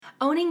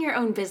Owning your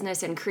own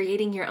business and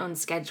creating your own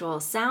schedule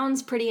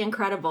sounds pretty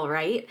incredible,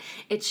 right?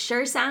 It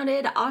sure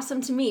sounded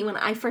awesome to me when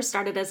I first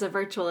started as a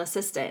virtual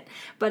assistant,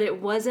 but it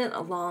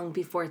wasn't long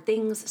before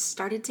things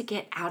started to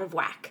get out of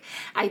whack.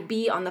 I'd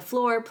be on the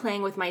floor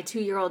playing with my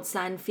 2-year-old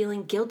son,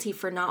 feeling guilty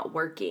for not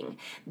working.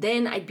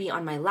 Then I'd be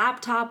on my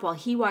laptop while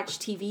he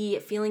watched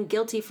TV, feeling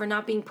guilty for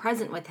not being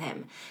present with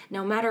him.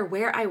 No matter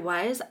where I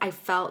was, I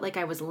felt like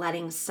I was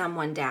letting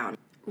someone down.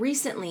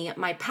 Recently,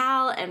 my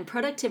pal and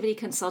productivity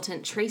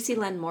consultant Tracy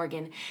Lynn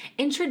Morgan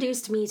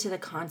introduced me to the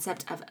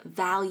concept of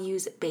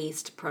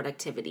values-based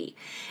productivity.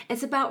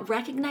 It's about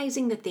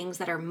recognizing the things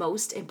that are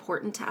most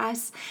important to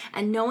us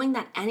and knowing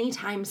that any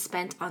time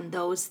spent on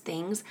those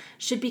things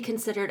should be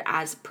considered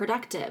as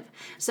productive.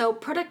 So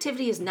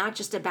productivity is not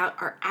just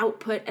about our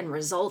output and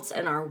results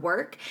in our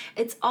work,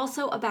 it's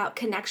also about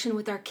connection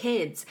with our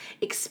kids,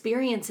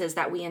 experiences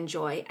that we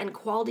enjoy, and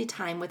quality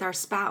time with our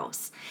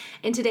spouse.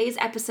 In today's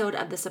episode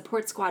of the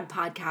Support Squad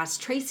podcast,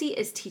 Tracy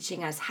is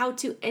teaching us how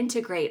to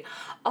integrate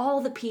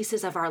all the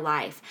pieces of our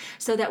life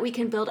so that we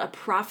can build a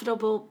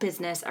profitable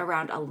business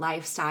around a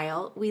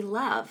lifestyle we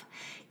love.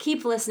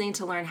 Keep listening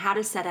to learn how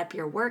to set up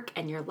your work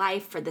and your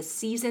life for the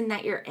season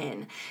that you're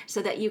in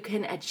so that you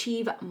can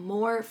achieve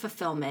more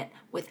fulfillment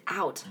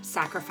without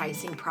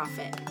sacrificing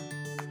profit.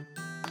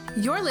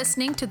 You're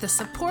listening to the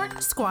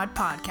Support Squad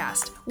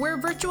podcast, where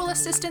virtual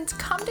assistants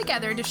come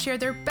together to share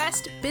their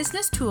best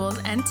business tools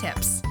and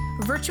tips.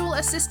 Virtual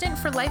assistant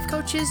for life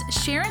coaches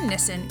Sharon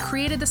Nissen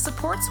created the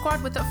Support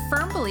Squad with a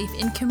firm belief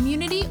in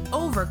community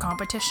over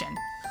competition.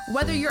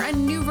 Whether you're a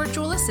new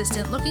virtual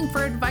assistant looking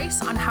for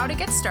advice on how to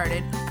get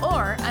started,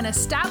 or an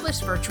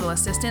established virtual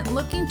assistant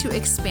looking to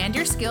expand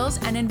your skills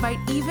and invite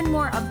even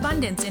more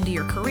abundance into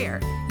your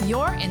career,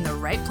 you're in the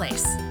right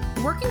place.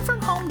 Working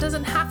from home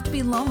doesn't have to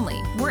be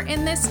lonely. We're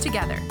in this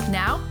together.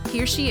 Now,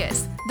 here she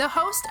is, the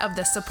host of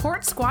the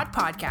Support Squad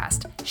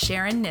podcast,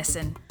 Sharon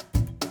Nissen.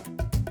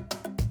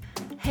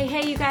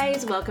 Hey, you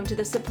guys, welcome to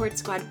the Support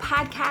Squad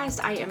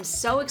podcast. I am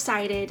so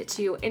excited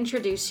to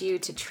introduce you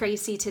to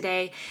Tracy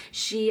today.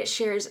 She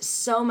shares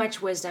so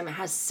much wisdom,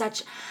 has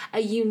such a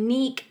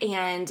unique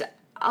and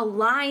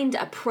aligned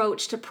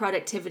approach to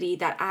productivity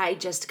that I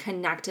just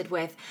connected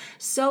with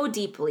so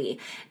deeply.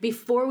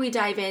 Before we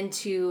dive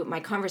into my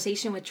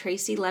conversation with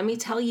Tracy, let me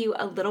tell you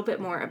a little bit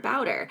more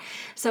about her.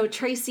 So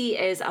Tracy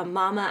is a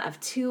mama of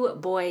 2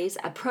 boys,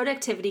 a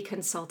productivity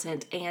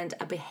consultant, and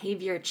a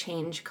behavior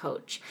change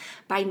coach.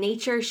 By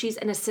nature, she's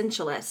an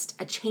essentialist,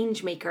 a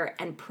change maker,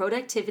 and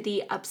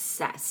productivity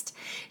obsessed.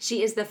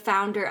 She is the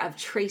founder of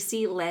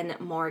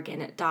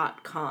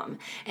TracyLynnMorgan.com,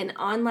 an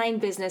online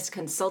business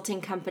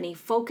consulting company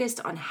focused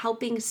on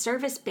helping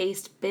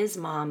service-based biz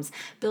moms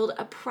build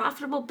a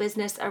profitable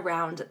business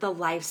around the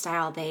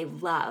lifestyle they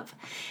love.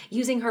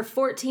 Using her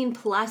 14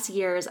 plus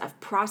years of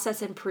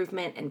process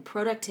improvement and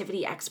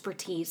productivity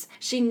expertise,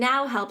 she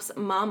now helps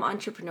mom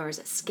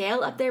entrepreneurs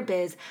scale up their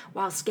biz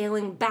while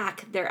scaling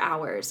back their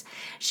hours.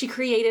 She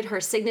created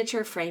her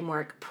signature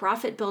framework,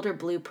 Profit Builder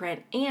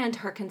Blueprint, and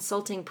her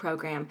consulting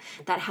program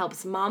that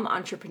helps mom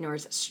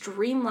entrepreneurs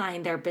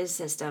streamline their biz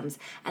systems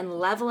and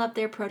level up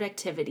their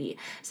productivity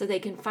so they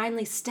can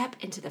finally step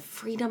into the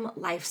freedom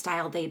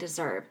lifestyle they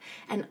deserve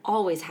and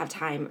always have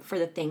time for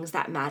the things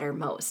that matter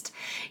most.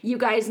 You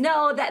guys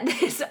know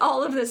that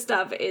all of this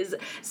stuff is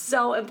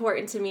so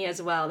important to me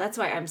as well. That's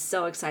why I'm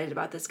so excited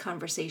about this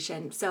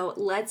conversation. So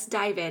let's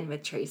dive in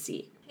with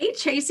Tracy. Hey,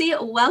 Tracy,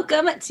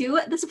 welcome to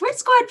the Support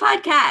Squad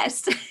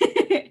podcast.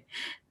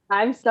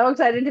 I'm so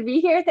excited to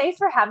be here. Thanks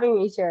for having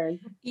me, Sharon.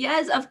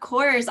 Yes, of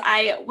course.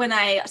 When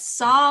I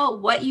saw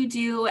what you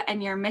do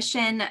and your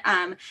mission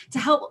to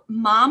help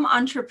mom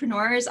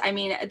entrepreneurs, I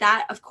mean,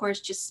 that of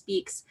course just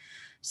speaks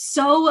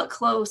so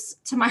close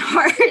to my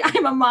heart.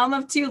 I'm a mom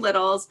of 2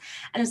 littles,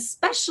 and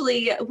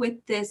especially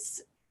with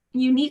this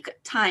unique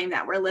time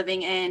that we're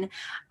living in,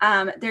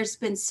 there's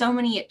been so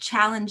many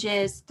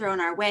challenges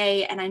thrown our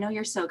way, and I know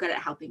you're so good at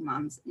helping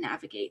moms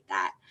navigate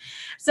that.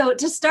 So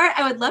to start,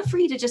 I would love for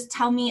you to just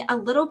tell me a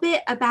little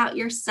bit about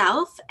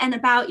yourself and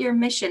about your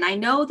mission. I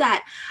know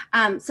that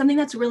something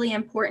that's really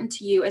important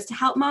to you is to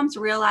help moms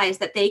realize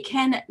that they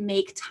can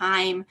make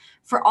time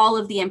for all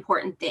of the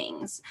important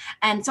things.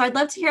 And so I'd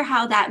love to hear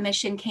how that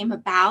mission came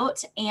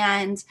about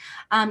and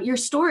your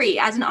story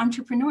as an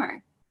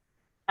entrepreneur.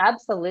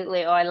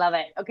 Absolutely. Oh, I love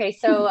it. Okay.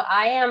 So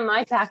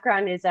my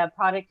background is a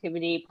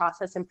productivity,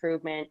 process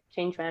improvement,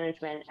 change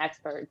management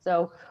expert.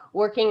 So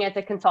working as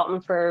a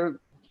consultant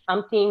for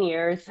umpteen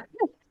years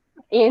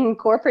in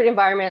corporate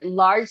environment,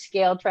 large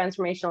scale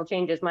transformational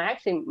changes. My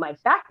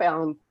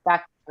background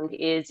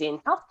is in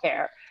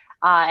healthcare.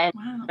 And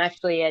Wow. I'm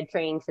actually a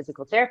trained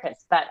physical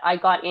therapist, but I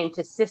got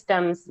into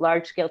systems,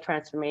 large scale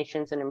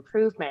transformations and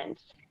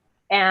improvement,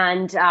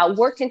 and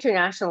worked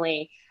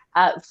internationally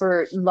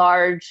for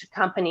large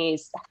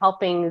companies,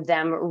 helping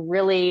them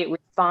really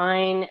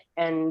refine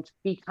and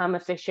become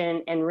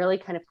efficient and really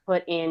kind of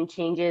put in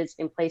changes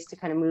in place to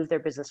kind of move their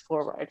business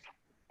forward.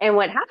 And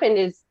what happened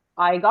is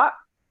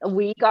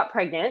we got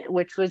pregnant,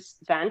 which was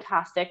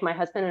fantastic, my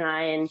husband and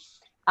I,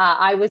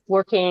 I was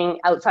working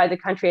outside the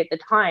country at the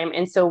time.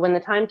 And so when the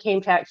time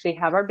came to actually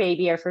have our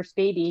first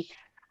baby,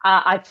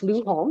 I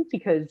flew home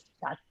because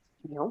that's,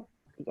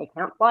 I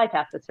can't fly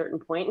past a certain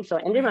point. And so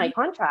I ended my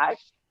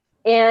contract,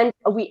 and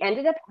we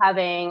ended up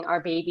having our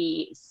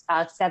baby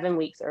 7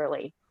 weeks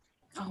early.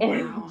 Oh,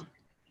 wow.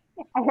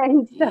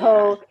 And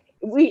so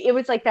it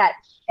was like that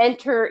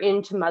enter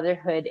into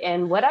motherhood.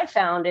 And what I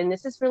found, and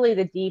this is really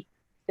the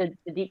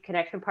deep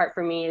connection part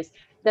for me, is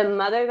the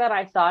mother that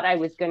I thought I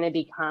was going to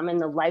become and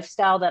the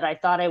lifestyle that I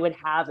thought I would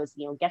have is,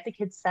 get the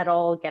kids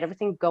settled, get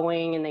everything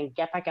going, and then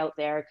get back out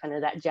there, kind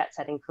of that jet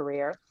setting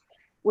career,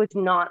 was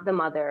not the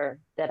mother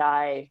that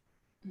I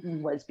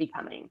was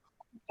becoming.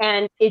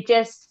 And it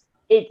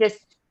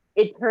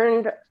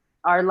turned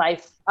our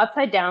life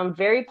upside down.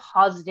 Very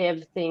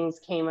positive things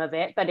came of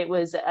it, but it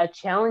was a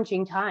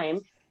challenging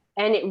time.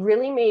 And it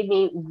really made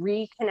me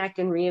reconnect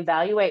and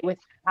reevaluate with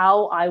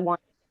how I want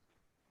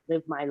to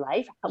live my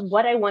life,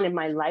 what I wanted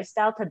my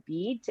lifestyle to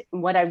be,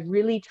 what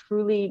really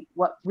truly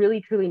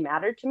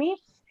mattered to me,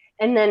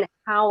 and then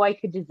how I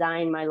could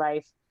design my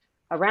life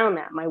around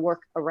that, my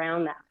work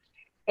around that.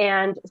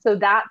 And so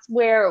that's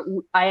where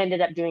I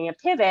ended up doing a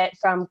pivot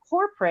from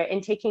corporate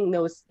and taking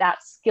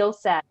that skill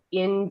set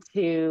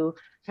into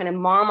kind of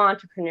mom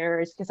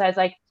entrepreneurs, because I was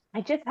like,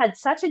 I just had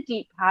such a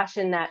deep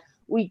passion that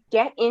we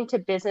get into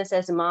business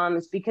as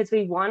moms because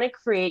we want to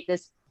create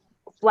this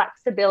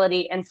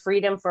flexibility and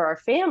freedom for our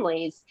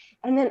families.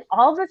 And then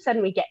all of a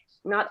sudden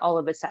not all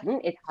of a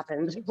sudden, it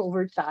happens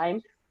over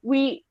time.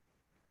 We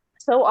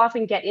so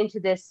often get into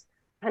this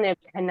kind of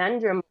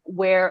conundrum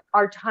where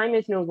our time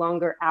is no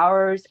longer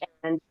ours,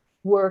 and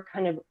we're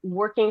kind of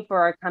working for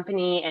our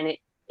company, and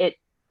it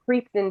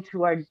creeps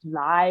into our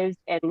lives,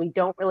 and we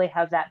don't really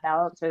have that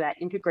balance or that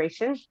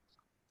integration,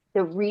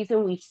 the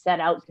reason we set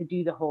out to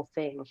do the whole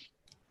thing.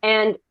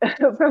 And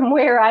from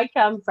where I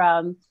come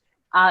from,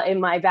 in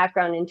my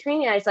background in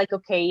training, I was like,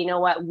 okay, you know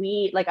what?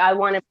 I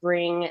want to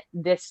bring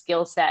this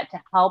skill set to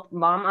help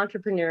mom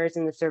entrepreneurs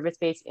in the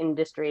service-based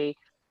industry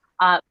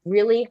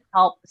really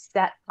help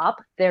set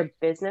up their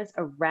business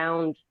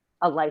around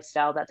a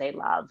lifestyle that they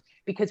love,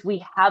 because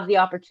we have the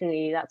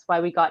opportunity. That's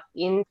why we got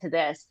into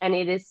this. And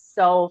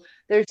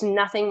there's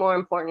nothing more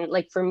important.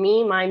 Like for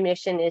me, my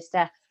mission is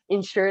to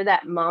ensure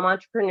that mom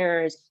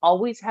entrepreneurs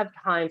always have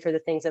time for the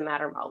things that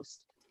matter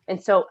most.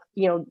 And so,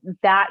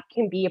 that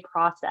can be a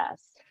process,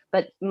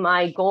 but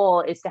my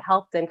goal is to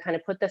help them kind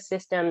of put the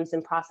systems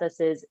and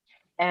processes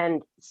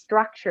and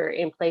structure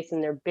in place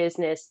in their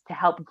business to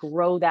help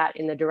grow that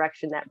in the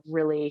direction that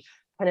really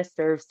kind of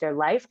serves their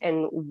life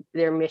and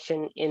their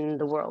mission in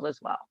the world as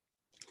well.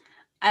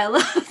 I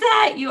love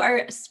that you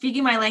are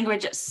speaking my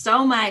language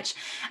so much.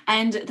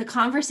 And the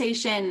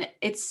conversation,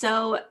 there's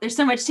so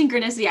much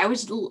synchronicity. I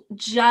was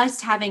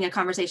just having a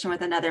conversation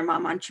with another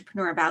mom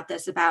entrepreneur about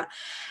this, about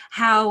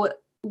how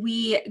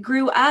we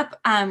grew up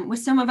with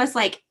some of us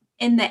like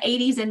in the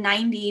 80s and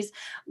 90s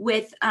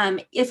with,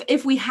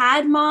 if we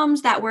had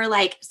moms that were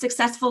like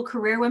successful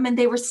career women,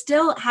 they were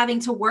still having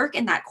to work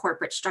in that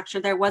corporate structure.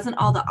 There wasn't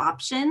all the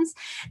options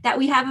that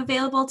we have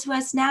available to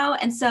us now.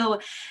 And so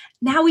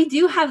now we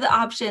do have the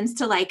options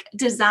to like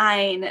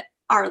design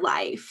our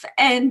life.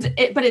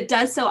 But it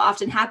does so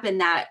often happen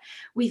that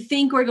we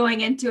think we're going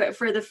into it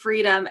for the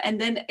freedom,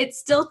 and then it's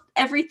still,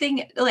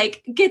 everything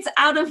like gets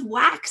out of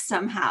whack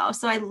somehow.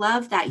 So I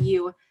love that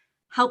you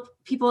help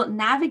people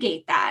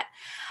navigate that.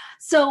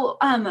 So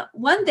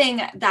one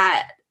thing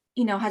that,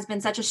 has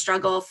been such a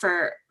struggle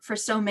for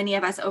so many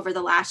of us over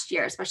the last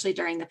year, especially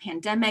during the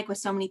pandemic, with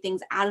so many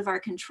things out of our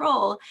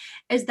control,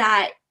 is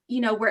that,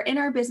 we're in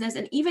our business.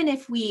 And even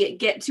if we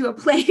get to a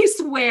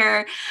place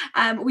where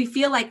we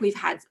feel like we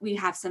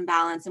have some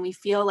balance and we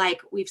feel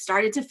like we've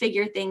started to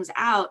figure things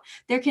out,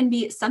 there can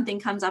be something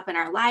comes up in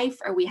our life,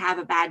 or we have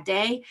a bad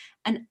day,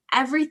 and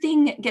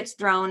everything gets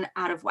thrown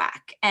out of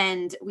whack.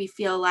 And we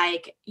feel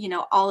like,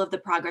 all of the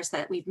progress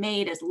that we've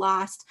made is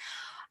lost.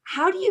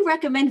 How do you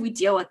recommend we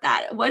deal with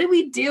that? What do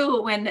we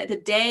do when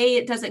the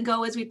day doesn't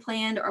go as we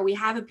planned, or we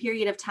have a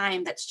period of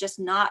time that's just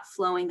not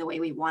flowing the way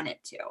we want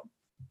it to?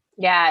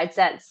 Yeah, it's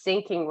that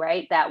syncing,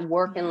 right? That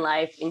work and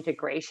life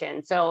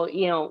integration. So,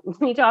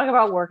 we talk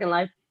about work and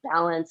life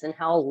balance and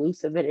how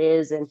elusive it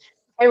is. And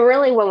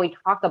really, when we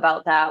talk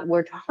about that,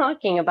 we're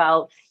talking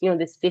about,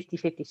 this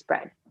 50-50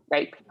 spread,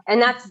 right?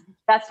 And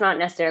that's not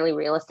necessarily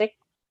realistic,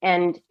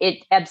 and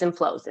it ebbs and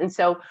flows. And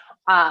so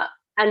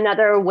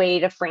another way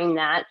to frame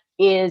that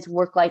is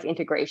work-life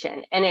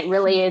integration. And it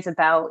really is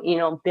about,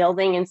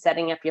 building and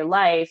setting up your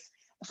life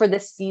for the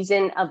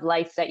season of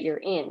life that you're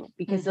in,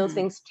 because those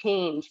things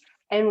change.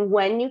 And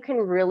when you can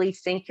really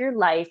sync your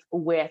life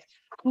with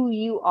who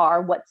you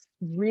are, what's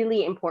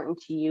really important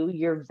to you,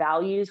 your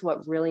values,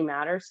 what really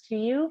matters to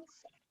you,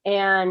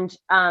 and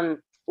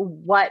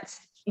what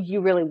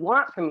you really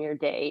want from your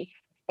day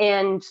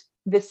and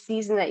the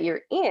season that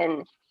you're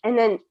in, and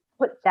then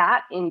put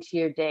that into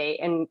your day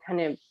and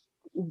kind of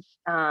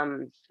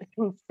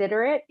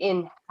consider it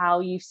in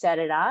how you set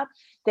it up,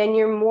 then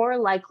you're more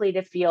likely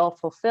to feel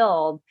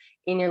fulfilled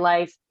in your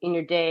life, in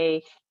your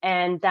day,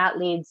 and that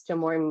leads to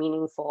more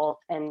meaningful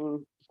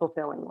and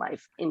fulfilling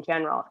life in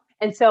general.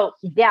 And so,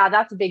 yeah,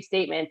 that's a big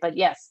statement. But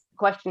yes, the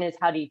question is,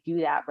 how do you do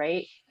that,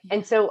 right?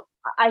 And so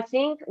I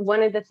think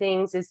one of the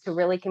things is to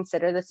really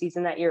consider the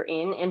season that you're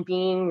in and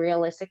being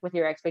realistic with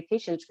your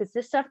expectations, because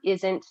this stuff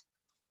isn't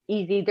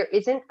easy. There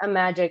isn't a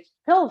magic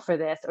pill for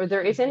this, or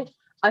there isn't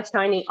a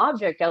shiny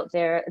object out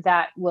there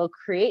that will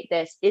create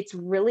this. It's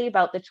really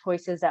about the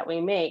choices that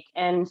we make,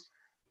 and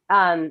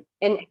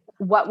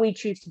what we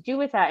choose to do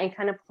with that, and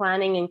kind of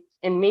planning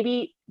and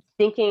maybe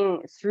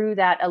thinking through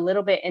that a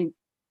little bit, and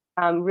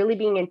really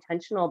being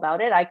intentional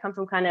about it. I come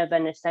from kind of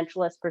an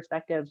essentialist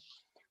perspective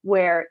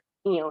where,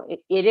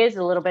 it is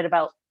a little bit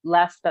about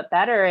less but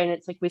better. And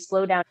it's like we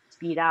slow down,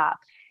 speed up,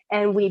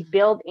 and we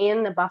build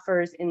in the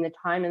buffers in the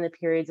time and the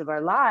periods of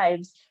our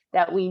lives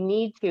that we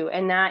need to.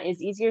 And that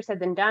is easier said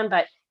than done.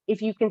 But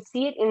if you can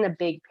see it in the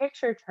big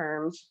picture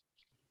terms,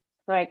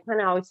 so I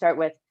kind of always start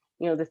with,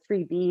 the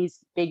 3 Bs,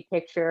 big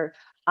picture,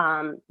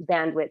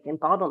 bandwidth, and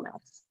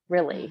bottlenecks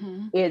really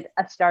is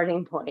a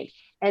starting point.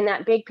 And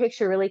that big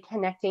picture, really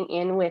connecting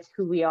in with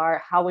who we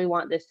are, how we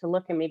want this to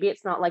look. And maybe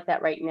it's not like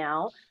that right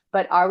now,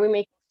 but are we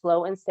making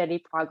slow and steady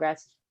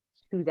progress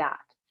to that?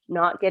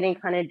 Not getting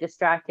kind of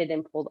distracted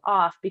and pulled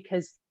off,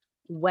 because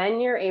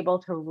when you're able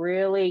to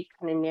really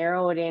kind of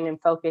narrow it in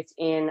and focus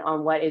in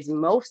on what is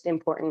most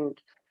important,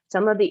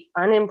 some of the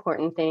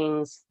unimportant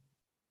things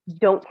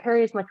don't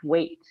carry as much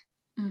weight.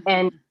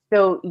 And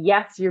so,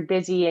 yes, you're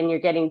busy and you're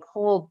getting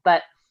pulled,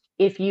 but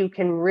if you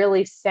can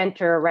really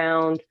center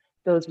around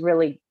those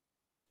really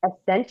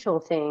essential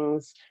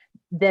things,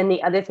 then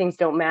the other things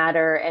don't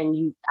matter, and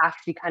you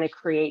actually kind of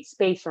create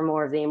space for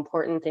more of the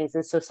important things.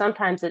 And so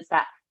sometimes it's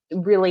that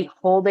really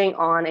holding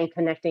on and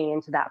connecting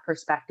into that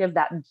perspective,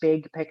 that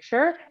big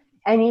picture,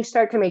 and you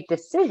start to make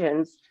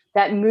decisions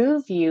that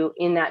move you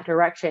in that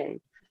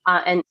direction,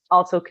 and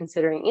also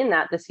considering in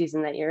that the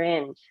season that you're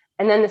in.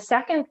 And then the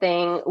second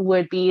thing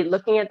would be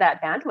looking at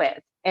that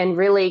bandwidth and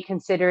really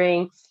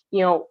considering,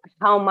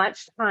 how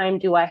much time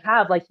do I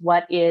have? Like,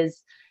 what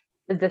is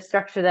the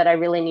structure that I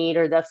really need,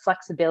 or the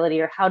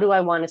flexibility, or how do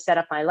I want to set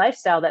up my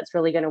lifestyle that's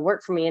really going to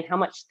work for me? And how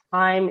much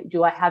time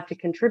do I have to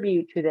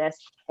contribute to this?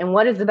 And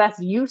what is the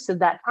best use of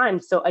that time?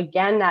 So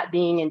again, that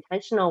being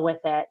intentional with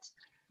it,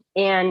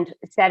 and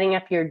setting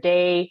up your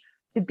day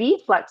to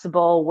be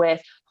flexible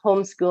with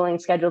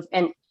homeschooling schedules.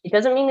 And it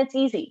doesn't mean it's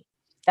easy.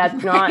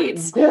 That's not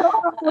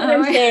what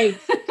I'm saying.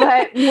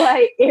 But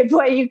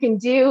what you can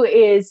do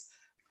is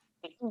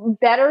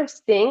better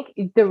sync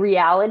the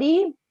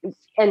reality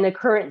and the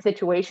current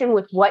situation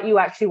with what you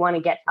actually want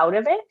to get out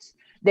of it.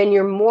 Then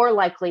you're more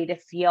likely to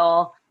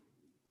feel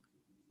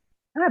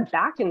kind of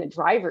back in the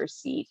driver's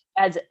seat,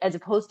 as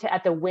opposed to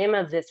at the whim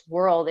of this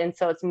world. And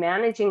so it's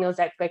managing those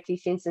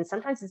expectations, and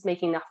sometimes it's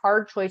making the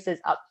hard choices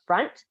up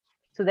front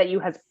so that you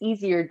have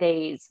easier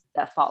days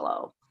that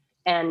follow.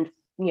 And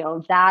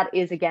that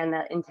is, again,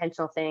 that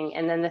intentional thing.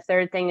 And then the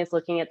third thing is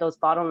looking at those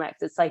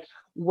bottlenecks. It's like,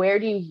 where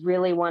do you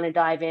really want to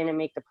dive in and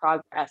make the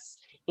progress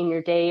in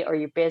your day or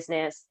your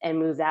business and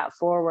move that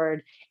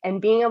forward? And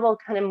being able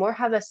to kind of more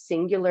have a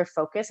singular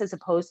focus as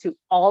opposed to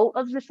all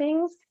of the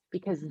things,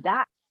 because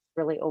that's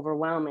really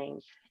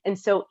overwhelming. And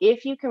so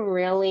if you can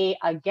really,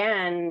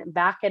 again,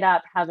 back it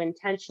up, have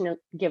intention,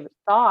 give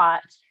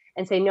thought,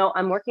 and say, no,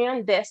 I'm working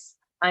on this.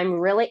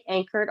 I'm really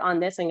anchored on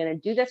this. I'm going to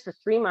do this for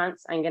 3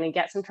 months. I'm going to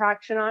get some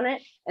traction on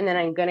it. And then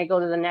I'm going to go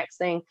to the next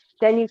thing.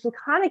 Then you can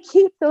kind of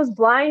keep those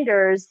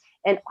blinders,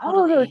 and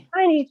all of those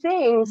tiny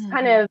things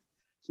kind of,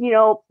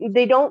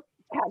 they don't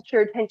catch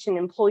your attention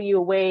and pull you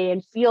away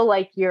and feel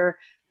like you're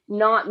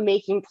not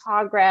making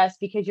progress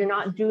because you're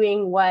not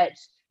doing what,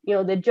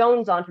 the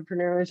Jones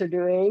entrepreneurs are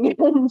doing.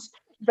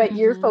 But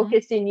you're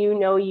focused, and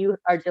you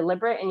are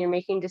deliberate, and you're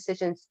making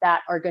decisions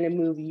that are going to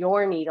move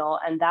your needle.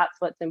 And that's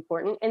what's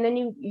important. And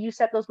then you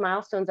set those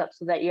milestones up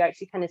so that you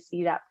actually kind of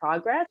see that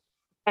progress,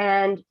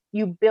 and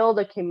you build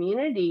a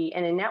community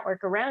and a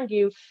network around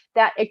you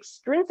that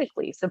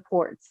extrinsically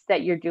supports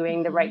that you're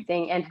doing the right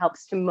thing and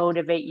helps to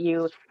motivate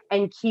you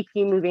and keep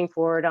you moving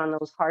forward on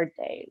those hard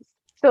days.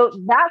 So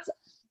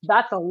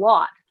that's a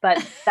lot,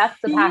 but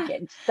that's the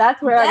package. That's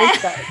where I would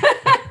start.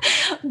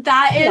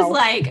 That is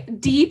like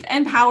deep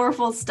and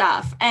powerful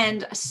stuff.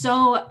 And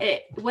so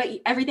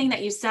everything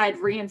that you said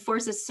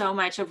reinforces so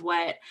much of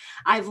what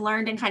I've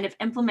learned and kind of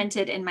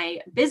implemented in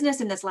my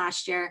business in this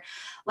last year.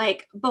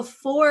 Like,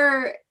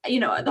 before,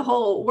 the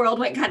whole world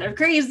went kind of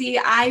crazy,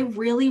 I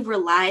really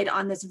relied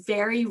on this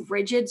very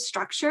rigid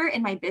structure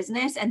in my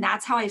business. And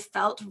that's how I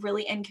felt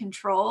really in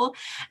control.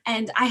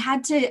 And I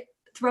had to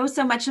throw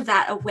so much of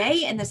that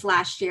away in this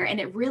last year. And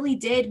it really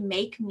did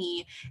make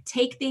me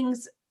take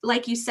things,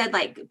 like you said,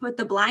 like put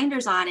the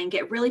blinders on and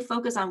get really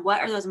focused on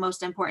what are those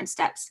most important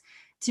steps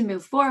to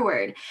move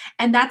forward.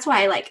 And that's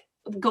why, like,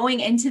 going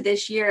into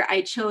this year,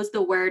 I chose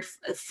the word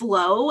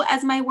flow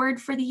as my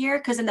word for the year.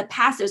 Because in the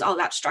past, it was all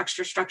about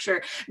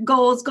structure,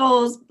 goals,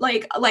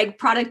 like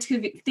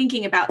productivity,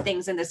 thinking about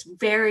things in this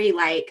very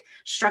like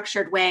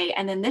structured way.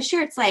 And then this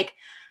year, it's like,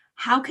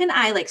 how can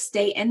I like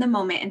stay in the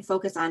moment and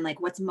focus on like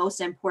what's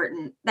most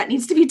important that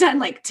needs to be done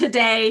like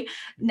today,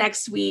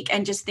 next week,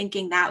 and just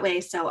thinking that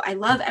way. So I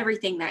love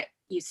everything that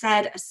you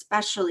said,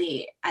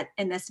 especially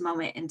in this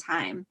moment in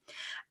time.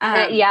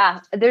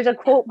 Yeah, there's a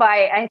quote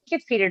by, I think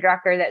it's Peter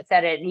Drucker that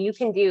said it. You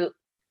can do,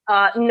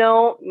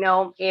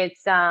 no,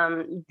 it's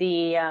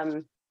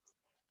the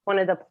one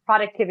of the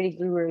productivity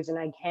gurus, and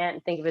I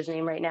can't think of his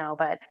name right now,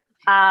 but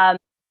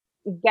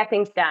get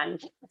things done.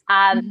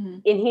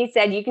 And he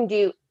said you can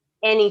do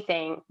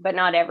anything, but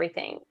not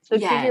everything. So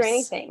choose your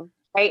anything,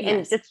 right?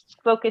 Yes. And just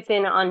focus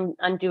in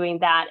on doing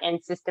that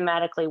and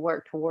systematically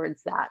work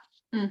towards that.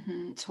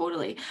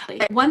 Totally.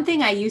 One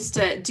thing I used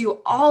to do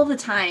all the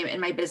time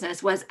in my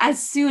business was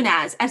as soon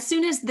as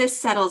this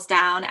settles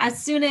down,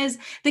 as soon as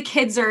the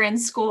kids are in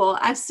school,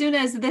 as soon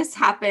as this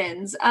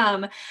happens.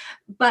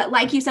 But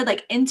like you said,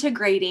 like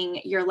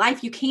integrating your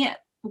life, you can't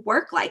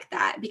work like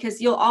that because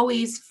you'll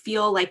always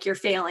feel like you're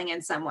failing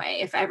in some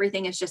way if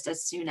everything is just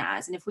as soon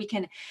as. And if we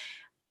can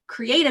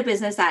create a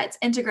business that's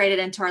integrated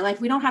into our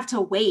life, we don't have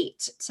to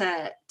wait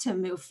to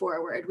move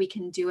forward. We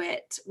can do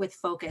it with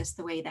focus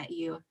the way that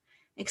you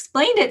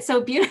explained it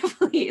so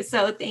beautifully.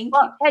 So thank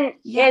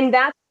you. And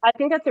that's, I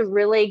think that's a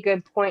really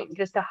good point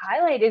just to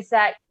highlight, is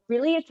that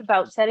really it's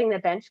about setting the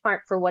benchmark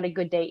for what a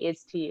good day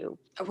is to you,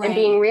 and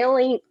being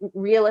really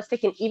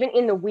realistic. And even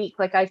in the week,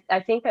 like I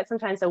think that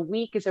sometimes a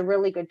week is a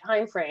really good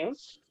time frame.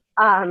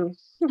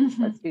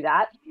 Let's do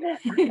that.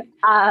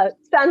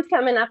 Sun's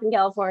coming up in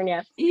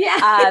California.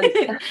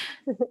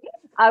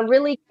 A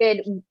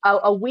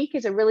week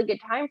is a really good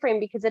time frame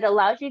because it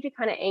allows you to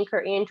kind of anchor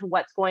into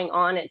what's going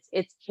on.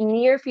 It's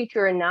near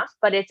future enough,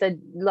 but it's a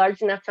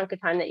large enough chunk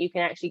of time that you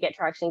can actually get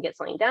traction and get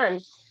something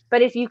done.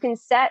 But if you can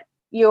set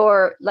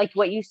your, like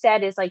what you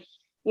said is like,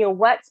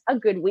 what's a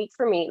good week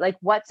for me? Like,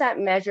 what's that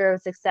measure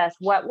of success?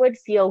 What would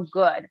feel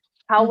good?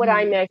 How would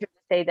I measure to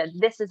say that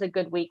this is a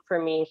good week for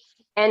me?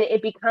 And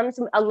it becomes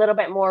a little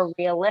bit more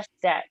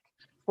realistic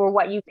for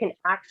what you can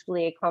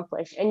actually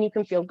accomplish. And you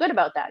can feel good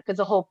about that, because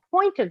the whole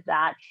point of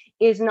that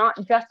is not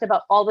just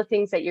about all the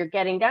things that you're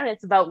getting done.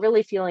 It's about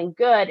really feeling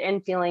good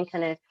and feeling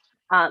kind of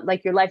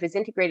like your life is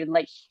integrated,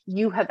 like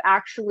you have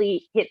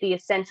actually hit the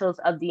essentials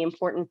of the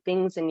important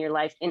things in your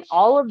life in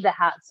all of the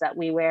hats that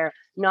we wear,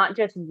 not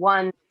just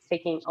one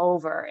taking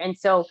over. And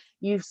so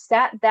you've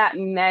set that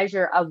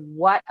measure of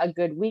what a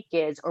good week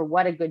is or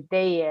what a good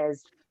day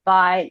is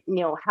by,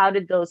 how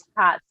did those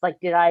hats, like,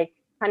 did I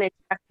kind of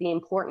check the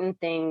important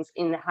things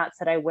in the hats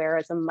that I wear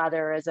as a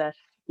mother, as a,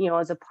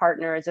 as a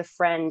partner, as a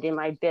friend, in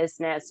my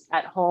business,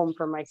 at home,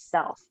 for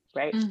myself,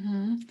 right?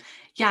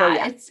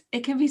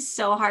 It can be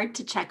so hard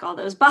to check all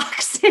those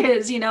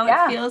boxes,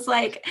 it feels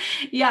like,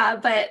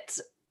 but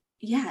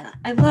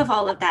I love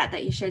all of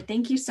that you shared.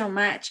 Thank you so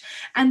much.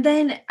 And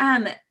then,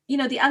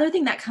 the other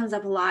thing that comes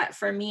up a lot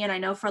for me, and I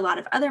know for a lot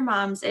of other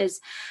moms, is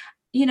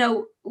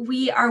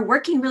we are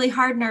working really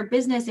hard in our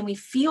business and we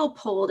feel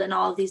pulled in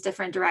all of these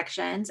different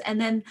directions. And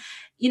then,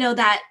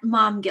 that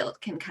mom guilt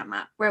can come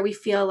up where we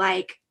feel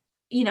like,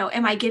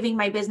 am I giving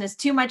my business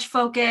too much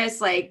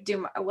focus? Like,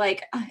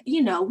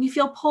 we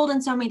feel pulled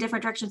in so many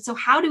different directions. So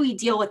how do we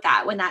deal with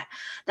that when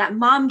that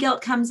mom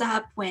guilt comes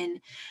up, when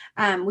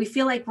we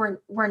feel like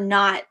we're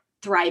not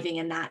thriving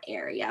in that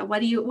area?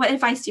 What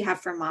advice do you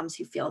have for moms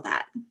who feel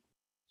that?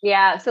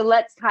 Yeah. So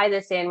let's tie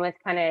this in with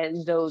kind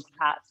of those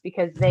hats,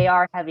 because they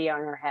are heavy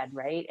on our head,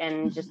 right?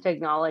 And just to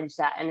acknowledge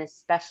that. And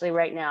especially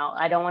right now,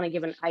 I don't want to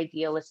give an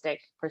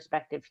idealistic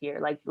perspective here.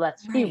 Like,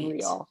 let's be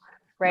real,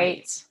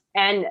 right?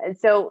 And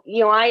so,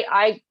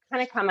 I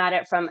kind of come at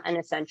it from an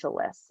essential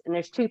list. And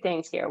there's two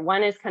things here.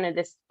 One is kind of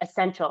this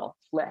essential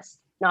list,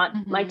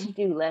 not my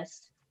to-do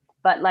list,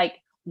 but like,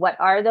 what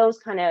are those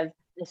kind of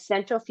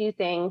essential few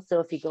things? So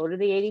if you go to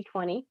the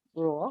 80-20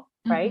 rule,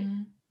 right?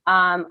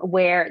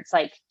 Where it's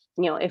like,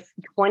 if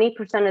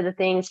 20% of the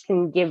things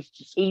can give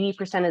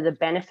 80% of the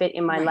benefit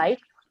in my life,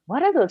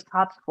 what are those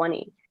top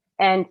 20?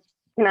 And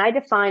can I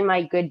define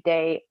my good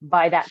day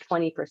by that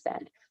 20%?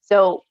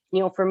 So,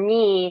 for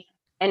me,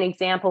 an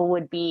example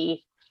would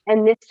be,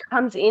 and this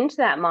comes into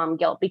that mom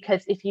guilt,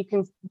 because if you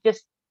can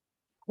just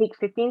take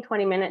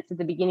 15-20 minutes at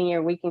the beginning of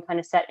your week and kind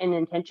of set an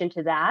intention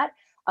to that,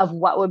 of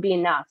what would be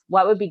enough,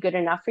 what would be good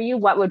enough for you,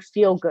 what would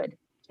feel good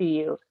to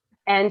you.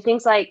 And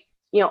things like,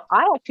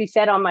 I actually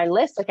said on my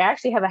list, like I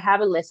actually have a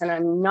habit list, and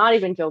I'm not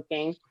even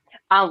joking.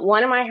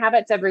 One of my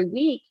habits every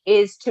week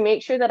is to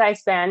make sure that I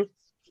spend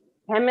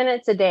 10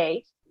 minutes a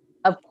day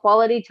of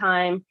quality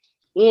time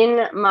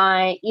in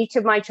each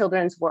of my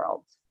children's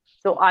worlds.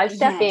 So I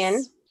step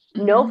in,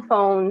 no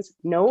phones,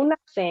 no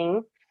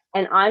nothing,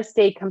 and I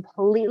stay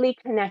completely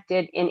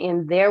connected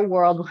in their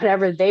world,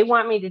 whatever they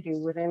want me to do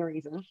within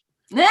reason.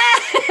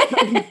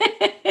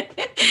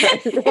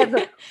 They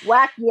have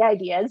wacky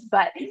ideas,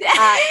 but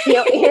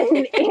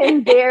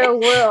in their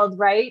world,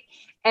 right?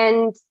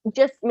 And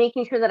just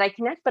making sure that I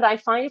connect. But I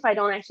find if I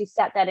don't actually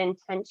set that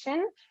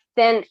intention,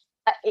 then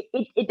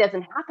it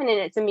doesn't happen. And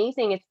it's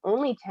amazing. It's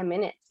only 10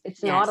 minutes.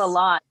 It's not a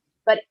lot.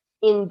 But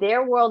in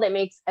their world, it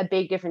makes a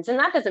big difference. And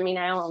that doesn't mean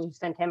I only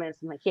spend 10 minutes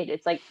with my kid.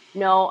 It's like,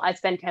 no, I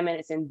spend 10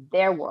 minutes in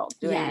their world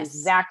doing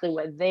exactly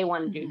what they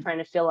want to do, trying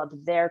to fill up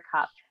their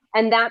cup.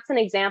 And that's an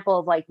example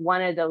of like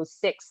one of those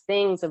 6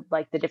 things of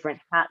like the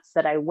different hats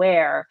that I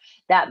wear,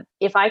 that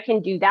if I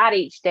can do that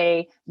each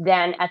day,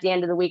 then at the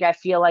end of the week, I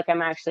feel like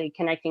I'm actually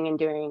connecting and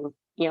doing,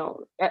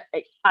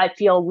 I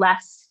feel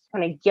less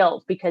kind of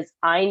guilt because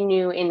I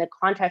knew in the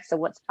context of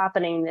what's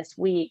happening this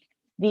week,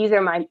 these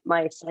are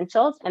my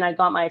essentials, and I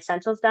got my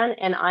essentials done.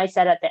 And I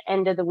said at the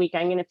end of the week,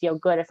 I'm going to feel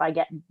good if I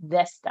get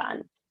this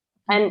done.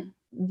 And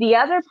the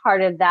other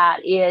part of that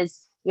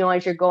is,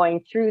 as you're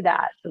going through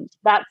that, so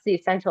that's the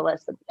essential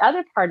list. But the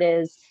other part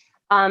is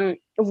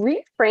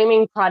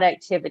reframing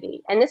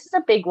productivity. And this is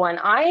a big one.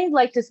 I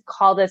like to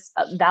call this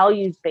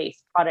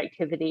values-based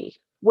productivity,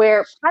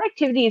 where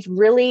productivity is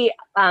really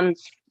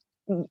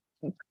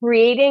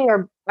creating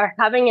or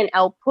having an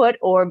output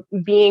or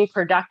being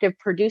productive,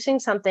 producing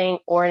something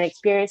or an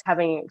experience,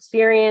 having an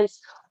experience,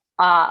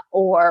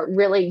 or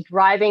really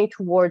driving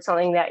towards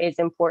something that is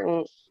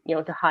important,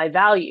 to high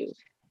value.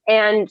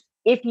 And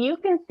if you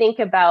can think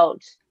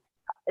about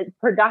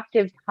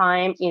productive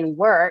time in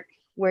work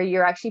where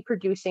you're actually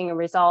producing a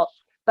result,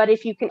 but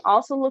if you can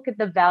also look at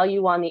the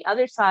value on the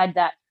other side,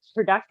 that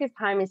productive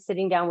time is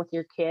sitting down with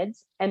your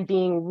kids and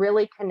being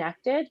really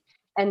connected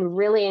and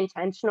really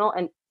intentional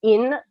and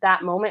in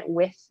that moment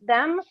with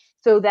them,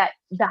 so that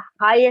the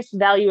highest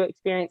value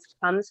experience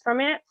comes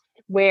from it,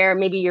 where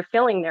maybe you're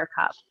filling their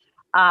cup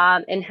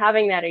and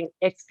having that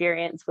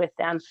experience with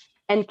them,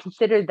 and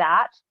consider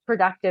that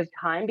productive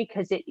time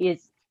because it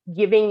is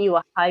giving you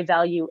a high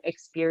value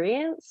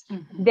experience,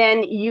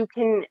 then you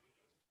can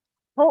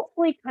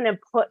hopefully kind of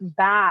put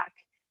back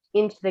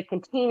into the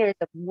containers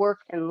of work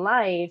and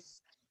life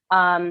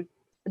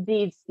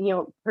these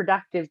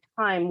productive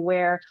time,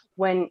 where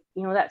when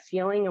that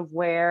feeling of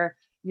where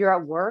you're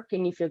at work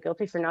and you feel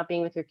guilty for not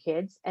being with your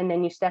kids, and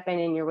then you step in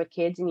and you're with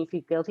kids and you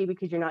feel guilty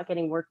because you're not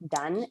getting work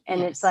done,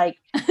 and it's like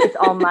it's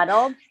all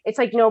muddled. It's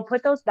like, no,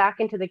 put those back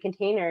into the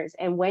containers,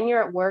 and when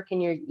you're at work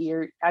and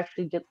you're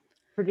actually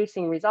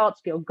producing results,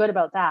 feel good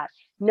about that,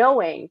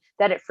 knowing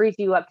that it frees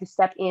you up to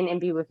step in and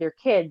be with your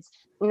kids.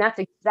 And that's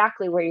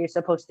exactly where you're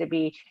supposed to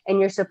be, and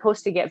you're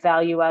supposed to get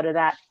value out of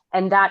that,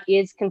 and that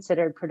is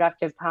considered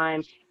productive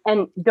time.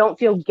 And don't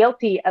feel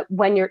guilty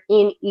when you're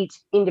in each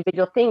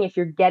individual thing if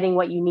you're getting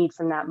what you need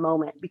from that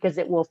moment, because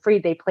it will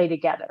they play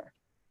together.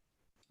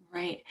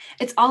 Right.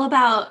 It's all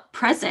about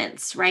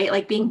presence, right?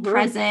 Like being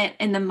present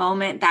in the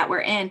moment that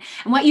we're in.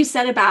 And what you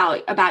said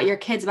about your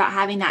kids, about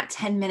having that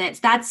 10 minutes,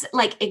 that's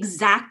like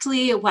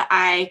exactly what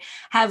I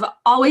have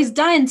always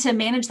done to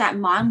manage that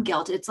mom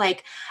guilt. It's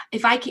like,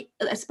 if I can,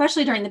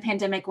 especially during the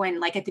pandemic, when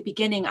like at the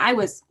beginning I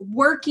was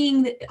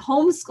working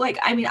homeschool, like,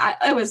 I mean,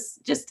 I was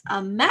just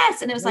a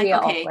mess, and it was real,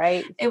 like, okay,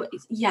 right?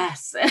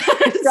 Yes.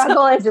 The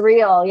struggle is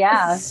real.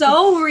 Yeah.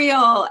 So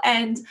real.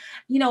 And,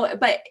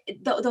 but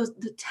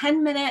the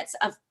 10 minutes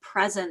of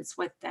presence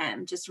with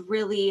them just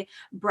really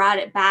brought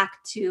it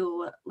back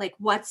to like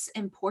what's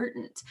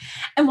important.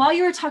 And while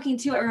you were talking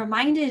too, it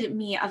reminded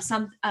me of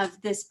some of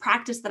this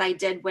practice that I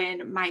did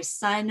when my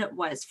son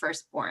was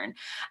first born.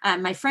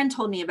 My friend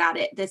told me about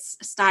it, this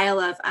style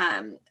of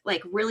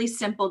like really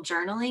simple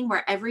journaling,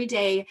 where every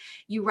day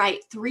you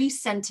write 3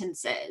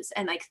 sentences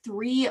and like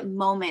 3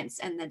 moments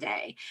in the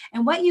day.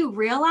 And what you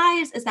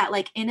realize is that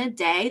like in a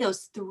day,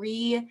 those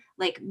 3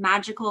 like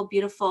magical,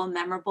 beautiful,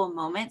 memorable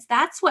moments,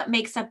 that's what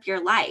makes up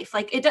your life.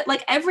 Like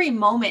every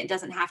moment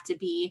doesn't have to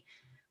be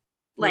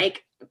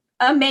like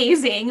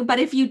amazing, but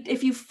if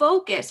you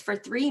focus for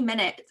 3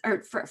 minutes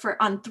or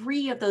for on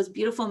 3 of those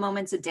beautiful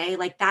moments a day,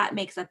 like that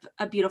makes up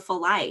a beautiful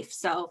life.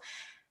 So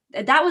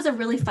that was a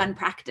really fun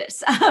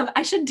practice.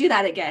 I should do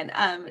that again,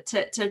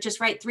 to just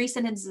write 3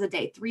 sentences a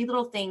day, 3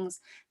 little things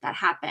that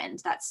happened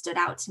that stood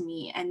out to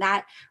me. And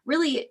that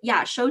really,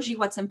 shows you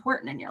what's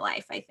important in your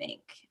life, I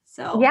think.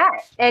 So, yeah.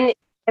 And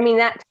I mean,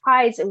 that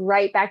ties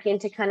right back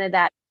into kind of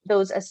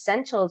those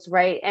essentials,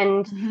 right?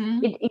 And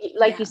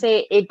like you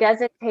say, it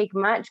doesn't take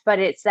much, but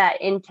it's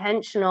that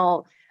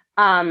intentional,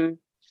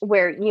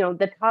 where,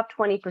 the top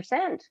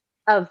 20%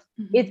 of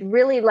it's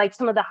really like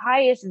some of the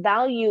highest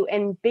value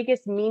and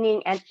biggest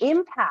meaning and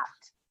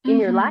impact in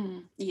your life.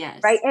 Yes.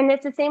 Right. And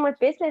it's the same with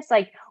business.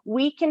 Like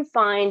we can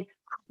find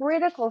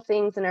critical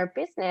things in our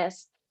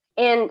business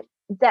and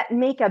that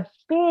make a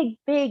big,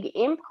 big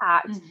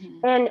impact.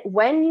 And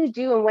when you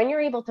do, and when you're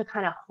able to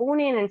kind of hone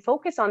in and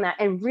focus on that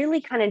and really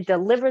kind of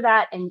deliver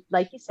that, and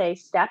like you say,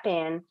 step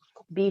in,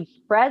 be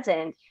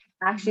present,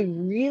 actually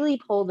really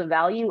pull the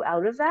value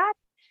out of that,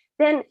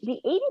 then the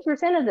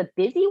 80% of the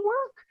busy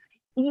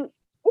work,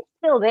 it's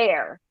still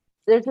there.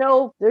 There's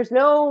no,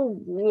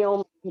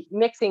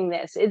 mixing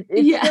this. It's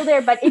still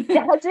there, but it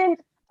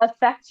doesn't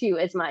affect you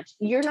as much.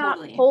 You're not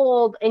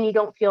pulled, and you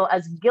don't feel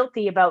as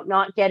guilty about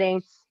not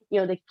getting,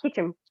 the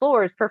kitchen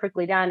floor is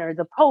perfectly done, or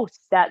the post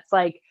that's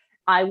like,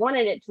 I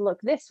wanted it to look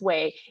this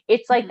way.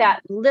 It's like that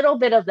little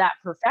bit of that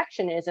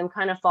perfectionism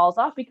kind of falls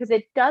off because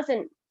it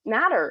doesn't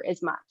matter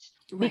as much,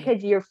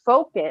 because your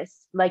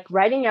focus, like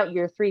writing out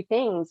your 3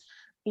 things,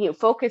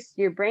 focus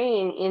your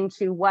brain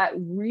into what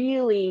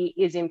really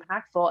is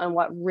impactful and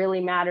what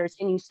really matters.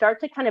 And you start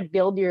to kind of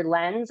build your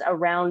lens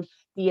around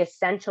the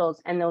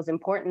essentials and those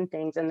important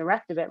things. And the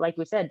rest of it, like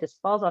we said,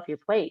 just falls off your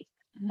plate.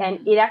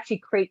 And it actually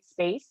creates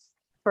space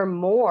for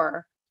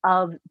more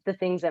of the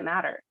things that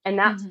matter. And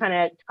that's kind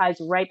of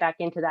ties right back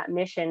into that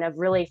mission of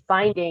really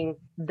finding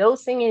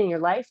those things in your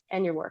life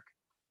and your work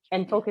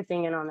and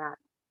focusing in on that.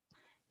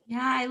 Yeah,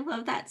 I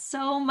love that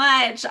so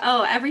much.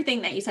 Oh,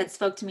 everything that you said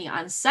spoke to me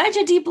on such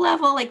a deep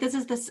level. Like this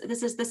is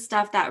the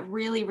stuff that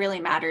really,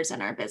 really matters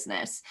in our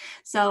business.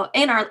 So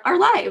in our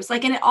lives,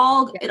 like, and it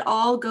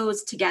all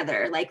goes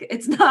together. Like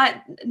it's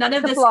not, none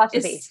of The this philosophy.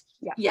 is,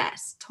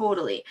 yes,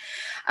 totally.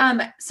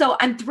 So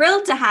I'm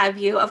thrilled to have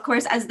you, of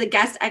course, as the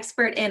guest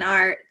expert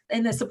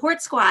in the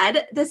support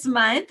squad this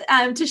month,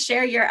 to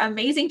share your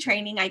amazing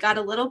training. I got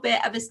a little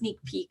bit of a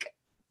sneak peek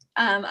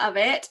of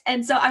it.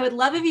 And so I would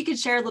love if you could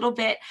share a little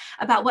bit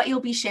about what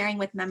you'll be sharing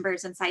with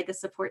members inside the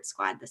support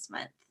squad this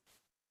month.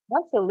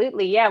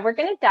 Absolutely. Yeah. We're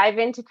going to dive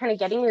into kind of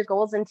getting your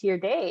goals into your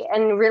day.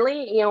 And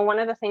really, one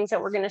of the things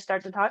that we're going to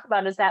start to talk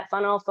about is that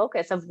funnel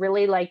focus of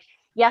really like,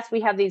 yes,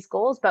 we have these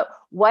goals, but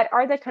what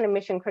are the kind of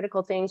mission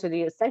critical things or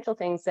the essential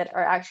things that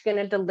are actually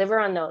going to deliver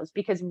on those?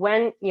 Because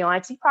when,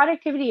 I see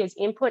productivity as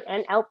input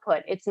and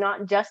output, it's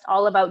not just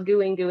all about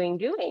doing.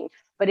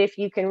 But if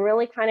you can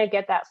really kind of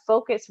get that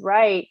focus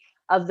right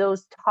of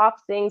those top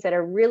things that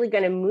are really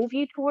going to move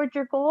you towards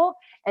your goal,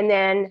 and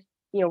then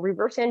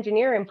reverse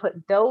engineer and put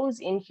those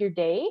into your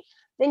day,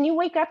 then you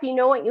wake up, you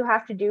know what you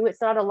have to do.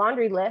 It's not a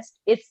laundry list,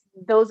 it's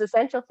those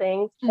essential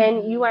things.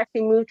 And you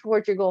actually move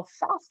towards your goal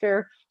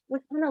faster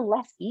with kind of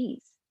less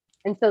ease.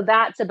 And so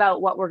that's about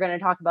what we're going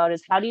to talk about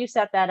is how do you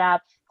set that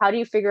up? How do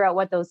you figure out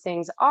what those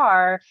things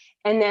are?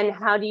 And then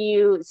how do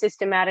you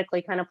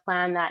systematically kind of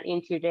plan that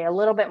into your day? A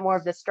little bit more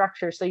of the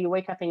structure. So you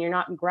wake up and you're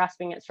not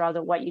grasping at straws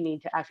of what you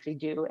need to actually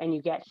do. And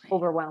you get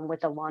overwhelmed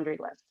with a laundry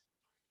list.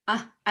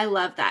 I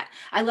love that.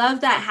 I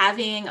love that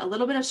having a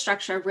little bit of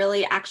structure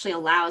really actually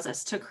allows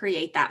us to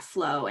create that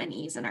flow and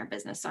ease in our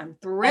business. So I'm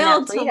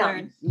thrilled to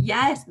learn.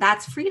 Yes,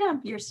 that's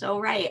freedom. You're so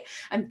right.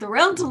 I'm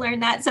thrilled to learn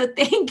that. So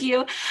thank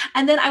you.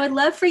 And then I would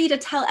love for you to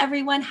tell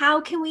everyone,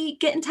 how can we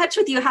get in touch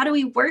with you? How do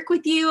we work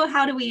with you?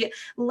 How do we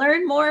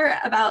learn more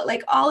about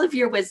like all of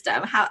your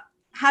wisdom? How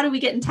do we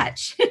get in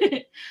touch?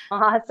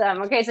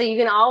 Awesome. Okay. So you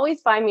can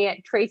always find me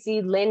at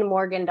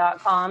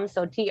tracylynnmorgan.com.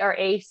 So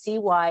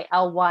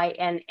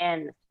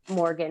TracyLynn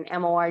Morgan,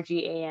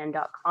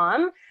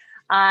 Morgan.com.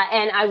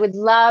 And I would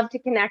love to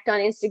connect on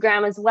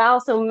Instagram as well.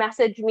 So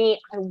message me.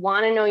 I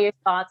want to know your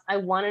thoughts. I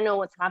want to know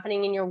what's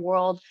happening in your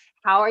world.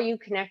 How are you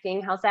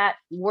connecting? How's that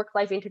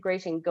work-life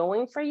integration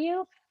going for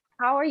you?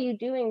 How are you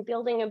doing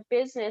building a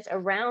business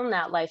around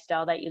that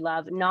lifestyle that you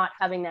love, not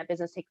having that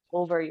business take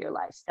over your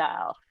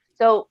lifestyle?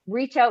 So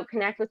reach out,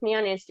 connect with me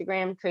on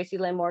Instagram, Tracy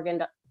Lynn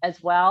Morgan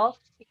as well.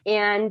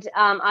 And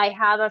I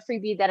have a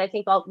freebie that I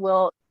think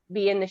will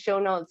be in the show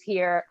notes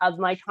here of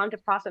my time to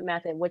profit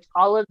method, which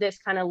all of this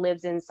kind of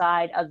lives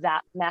inside of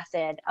that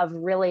method of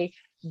really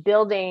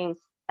building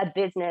a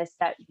business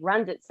that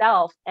runs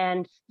itself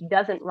and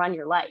doesn't run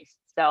your life.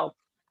 So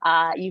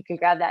you can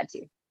grab that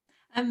too.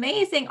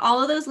 Amazing.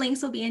 All of those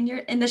links will be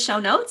in the show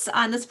notes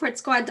on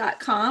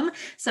thesupportsquad.com.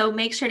 So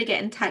make sure to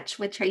get in touch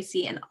with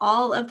Tracy in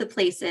all of the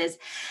places.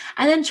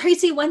 And then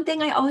Tracy, one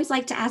thing I always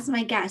like to ask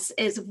my guests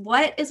is,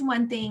 what is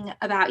one thing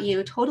about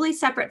you totally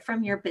separate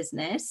from your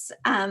business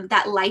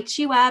that lights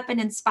you up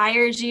and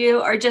inspires you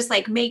or just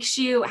like makes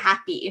you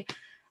happy?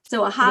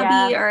 So a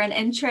hobby or an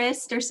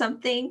interest or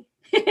something?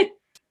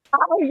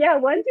 Oh yeah.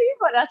 One thing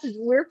about us is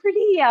we're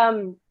pretty,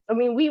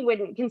 we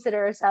wouldn't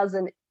consider ourselves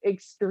an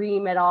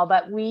extreme at all,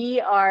 but we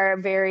are a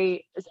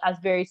very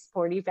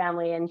sporty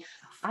family. And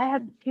I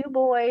have 2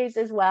 boys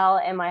as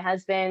well and my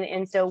husband.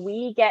 And so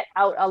we get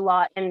out a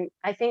lot. And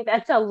I think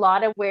that's a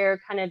lot of where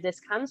kind of this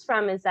comes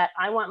from, is that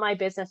I want my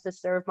business to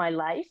serve my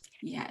life.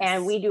 Yes.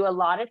 And we do a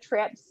lot of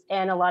trips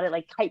and a lot of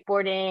like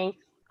kiteboarding,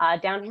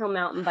 downhill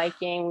mountain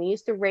biking. We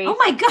used to race. Oh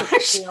my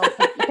gosh.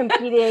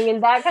 Competing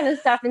and that kind of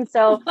stuff. And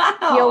so,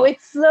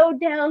 it's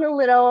slowed down a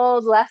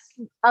little, less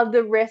of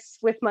the risks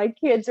with my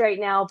kids right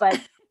now,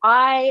 but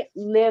I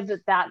live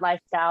that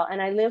lifestyle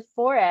and I live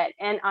for it.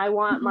 And I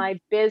want my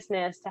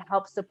business to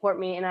help support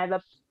me. And I have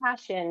a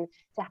passion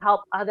to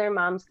help other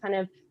moms kind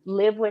of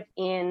live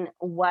within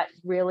what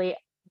really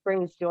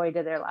brings joy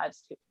to their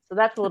lives too. So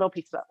that's a little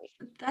piece about me.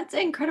 That's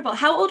incredible.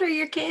 How old are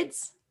your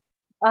kids?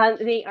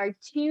 They are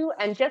 2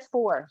 and just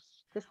 4.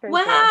 Wow. 4.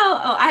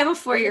 Oh, I have a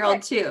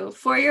 4-year-old too.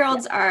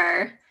 4-year-olds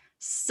are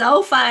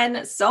so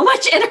fun, so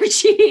much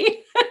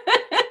energy.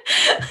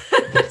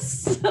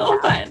 So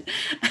fun.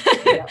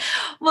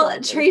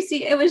 Well,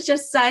 Tracy, it was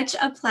just such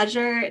a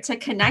pleasure to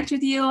connect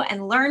with you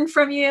and learn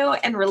from you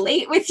and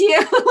relate with you.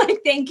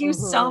 Thank you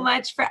so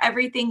much for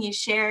everything you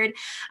shared.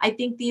 I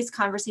think these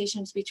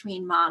conversations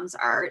between moms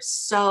are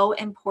so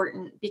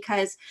important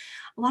because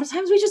a lot of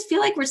times we just feel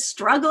like we're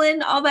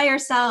struggling all by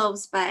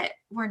ourselves, but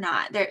we're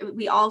not.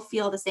 We all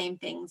feel the same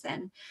things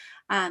and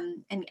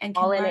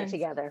all in it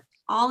together.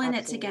 all in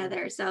it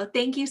together. So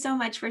thank you so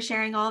much for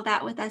sharing all of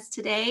that with us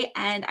today.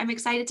 And I'm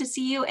excited to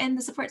see you in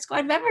the Support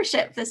Squad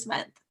membership this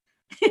month.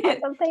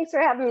 Awesome. Thanks for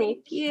having me.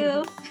 Thank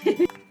you.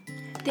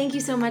 Thank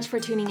you so much for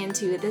tuning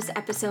into this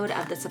episode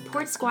of the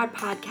Support Squad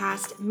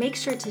podcast. Make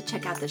sure to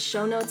check out the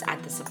show notes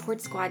at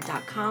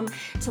thesupportsquad.com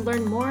to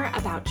learn more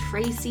about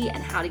Tracy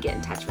and how to get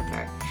in touch with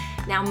her.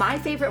 Now, my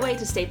favorite way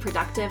to stay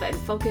productive and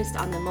focused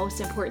on the most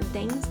important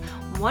things,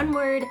 one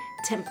word,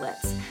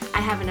 templates. I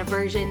have an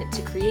aversion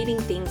to creating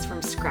things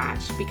from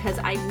scratch because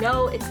I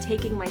know it's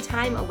taking my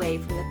time away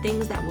from the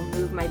things that will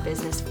move my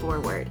business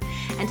forward.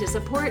 And to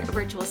support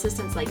virtual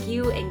assistants like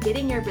you in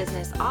getting your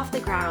business off the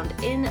ground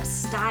in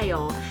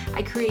style,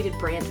 I created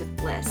Brand with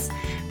Bliss.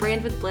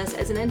 Brand with Bliss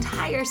is an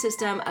entire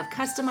system of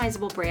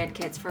customizable brand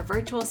kits for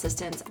virtual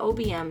assistants,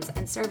 OBMs,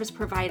 and service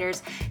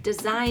providers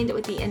designed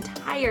with the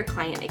entire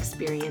client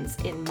experience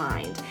in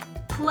mind.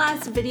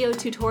 Plus video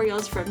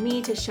tutorials from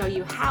me to show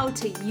you how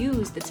to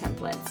use the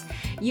templates.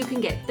 You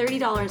can get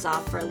 $30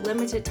 off for a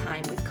limited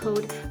time with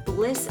code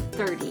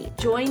BLISS30.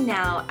 Join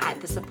now at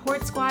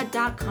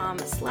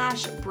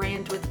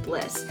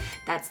thesupportsquad.com/brandwithbliss.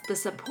 That's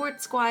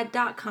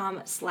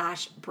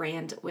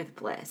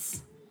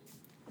thesupportsquad.com/brandwithbliss.